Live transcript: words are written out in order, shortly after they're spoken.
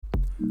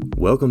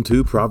Welcome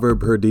to Proverb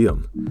Per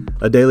Diem,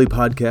 a daily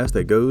podcast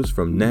that goes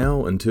from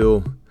now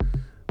until,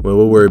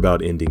 we'll worry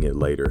about ending it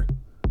later.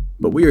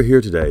 But we are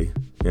here today,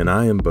 and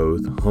I am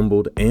both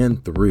humbled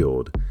and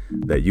thrilled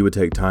that you would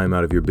take time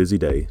out of your busy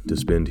day to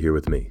spend here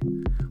with me.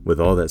 With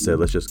all that said,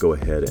 let's just go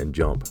ahead and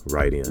jump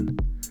right in.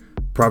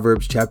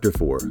 Proverbs chapter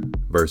 4,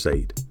 verse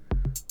 8.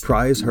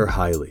 Prize her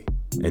highly,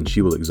 and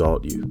she will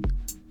exalt you.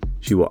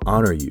 She will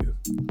honor you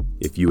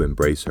if you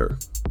embrace her.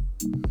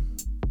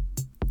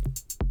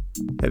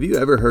 Have you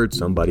ever heard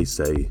somebody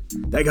say,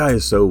 that guy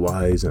is so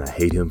wise and I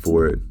hate him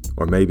for it?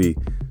 Or maybe,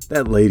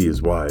 that lady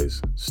is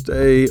wise,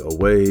 stay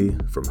away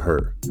from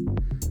her.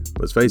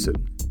 Let's face it,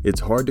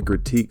 it's hard to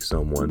critique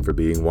someone for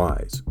being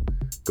wise.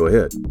 Go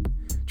ahead,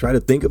 try to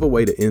think of a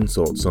way to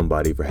insult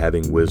somebody for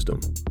having wisdom.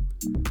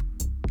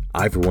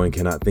 I, for one,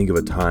 cannot think of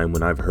a time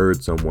when I've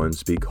heard someone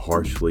speak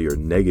harshly or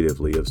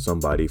negatively of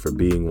somebody for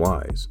being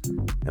wise,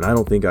 and I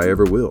don't think I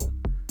ever will.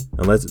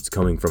 Unless it's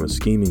coming from a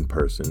scheming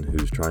person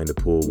who's trying to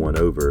pull one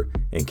over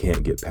and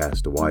can't get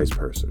past a wise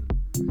person.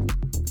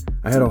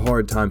 I had a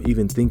hard time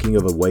even thinking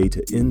of a way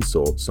to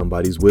insult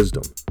somebody's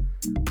wisdom.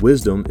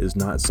 Wisdom is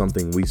not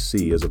something we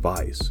see as a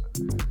vice.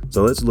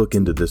 So let's look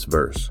into this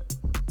verse.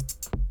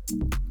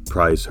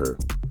 Prize her.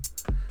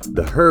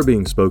 The her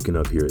being spoken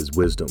of here is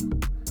wisdom.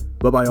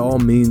 But by all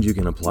means you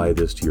can apply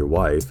this to your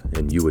wife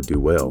and you would do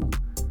well.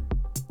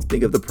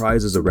 Think of the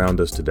prizes around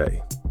us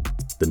today.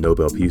 The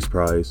Nobel Peace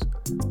Prize,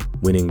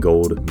 winning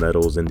gold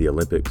medals in the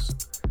Olympics,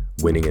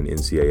 winning an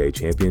NCAA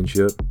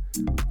championship,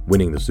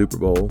 winning the Super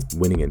Bowl,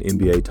 winning an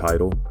NBA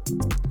title.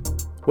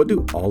 What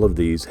do all of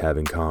these have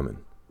in common?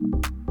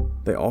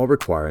 They all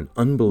require an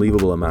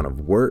unbelievable amount of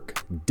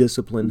work,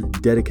 discipline,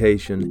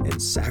 dedication,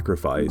 and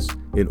sacrifice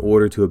in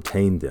order to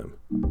obtain them.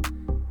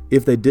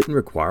 If they didn't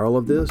require all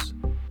of this,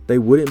 they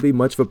wouldn't be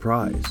much of a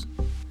prize.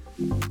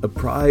 A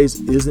prize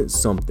isn't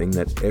something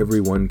that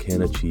everyone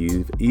can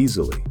achieve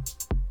easily.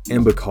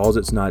 And because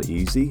it's not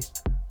easy,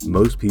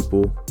 most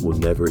people will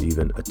never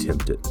even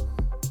attempt it.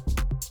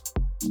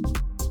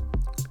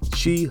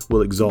 She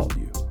will exalt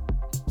you.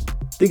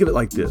 Think of it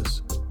like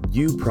this.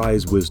 You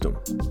prize wisdom.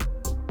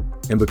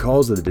 And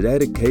because of the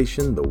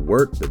dedication, the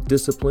work, the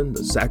discipline,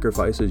 the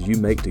sacrifices you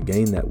make to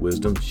gain that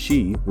wisdom,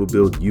 she will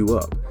build you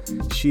up.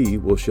 She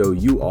will show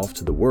you off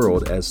to the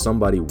world as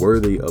somebody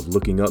worthy of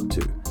looking up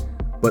to.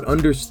 But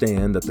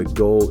understand that the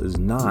goal is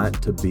not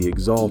to be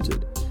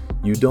exalted.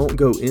 You don't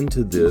go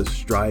into this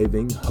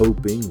striving,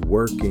 hoping,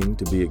 working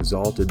to be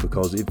exalted,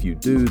 because if you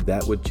do,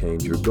 that would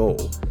change your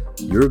goal.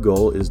 Your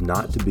goal is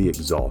not to be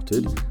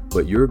exalted,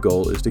 but your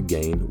goal is to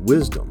gain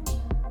wisdom.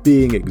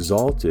 Being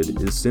exalted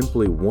is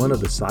simply one of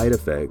the side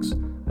effects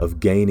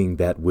of gaining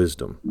that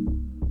wisdom.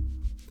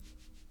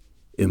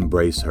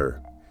 Embrace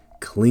her.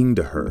 Cling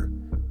to her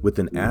with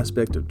an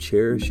aspect of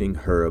cherishing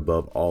her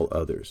above all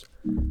others.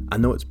 I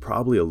know it's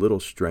probably a little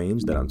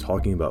strange that I'm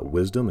talking about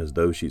wisdom as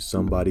though she's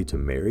somebody to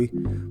marry,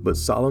 but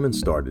Solomon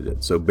started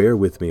it, so bear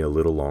with me a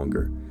little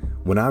longer.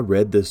 When I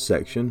read this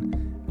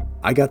section,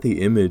 I got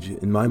the image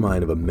in my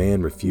mind of a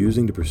man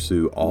refusing to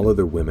pursue all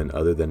other women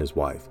other than his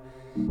wife.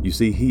 You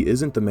see, he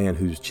isn't the man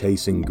who's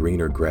chasing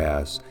greener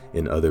grass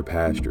in other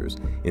pastures.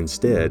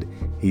 Instead,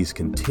 he's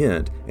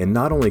content, and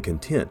not only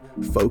content,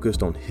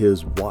 focused on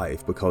his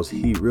wife because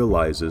he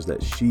realizes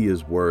that she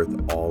is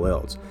worth all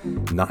else.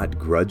 Not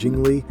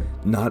grudgingly,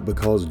 not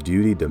because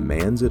duty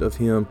demands it of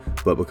him,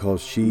 but because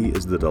she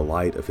is the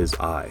delight of his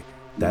eye.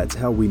 That's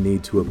how we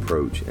need to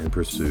approach and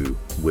pursue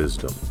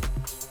wisdom.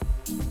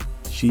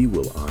 She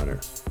will honor.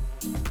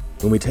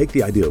 When we take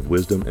the idea of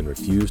wisdom and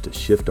refuse to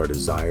shift our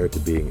desire to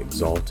being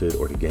exalted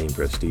or to gain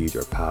prestige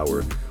or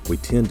power, we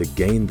tend to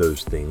gain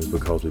those things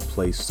because we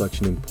place such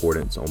an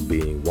importance on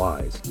being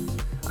wise.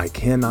 I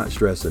cannot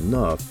stress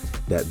enough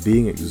that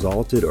being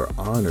exalted or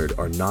honored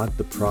are not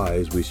the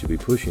prize we should be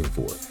pushing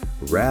for.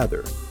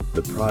 Rather,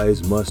 the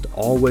prize must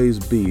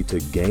always be to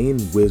gain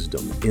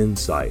wisdom,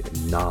 insight,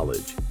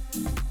 knowledge.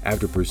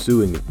 After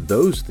pursuing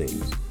those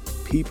things,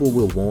 people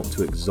will want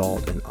to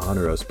exalt and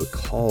honor us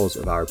because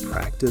of our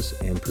practice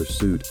and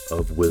pursuit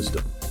of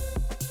wisdom.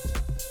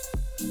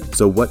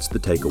 So what's the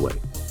takeaway?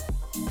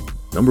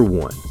 Number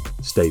 1,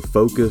 stay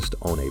focused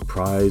on a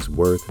prize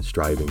worth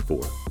striving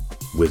for,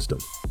 wisdom.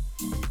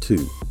 2,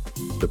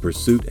 the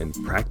pursuit and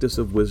practice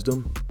of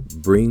wisdom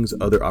brings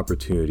other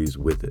opportunities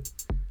with it.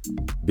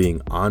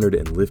 Being honored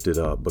and lifted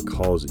up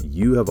because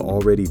you have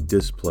already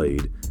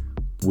displayed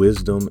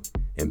wisdom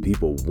and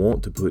people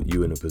want to put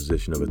you in a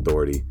position of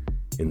authority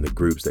in the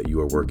groups that you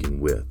are working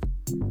with.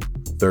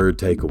 Third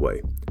takeaway,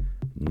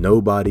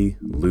 nobody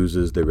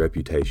loses their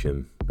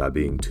reputation by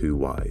being too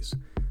wise.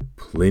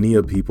 Plenty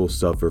of people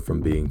suffer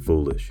from being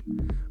foolish,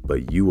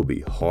 but you will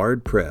be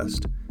hard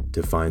pressed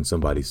to find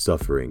somebody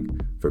suffering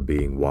for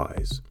being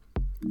wise.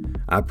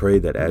 I pray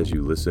that as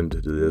you listen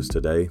to this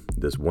today,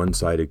 this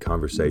one-sided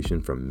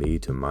conversation from me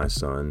to my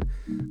son,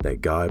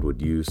 that God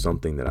would use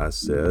something that I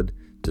said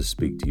to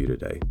speak to you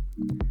today.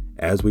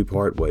 As we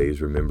part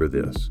ways, remember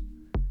this.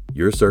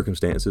 Your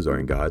circumstances are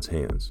in God's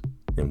hands,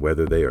 and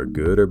whether they are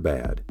good or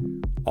bad,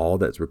 all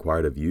that's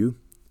required of you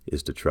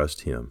is to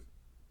trust Him.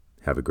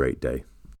 Have a great day.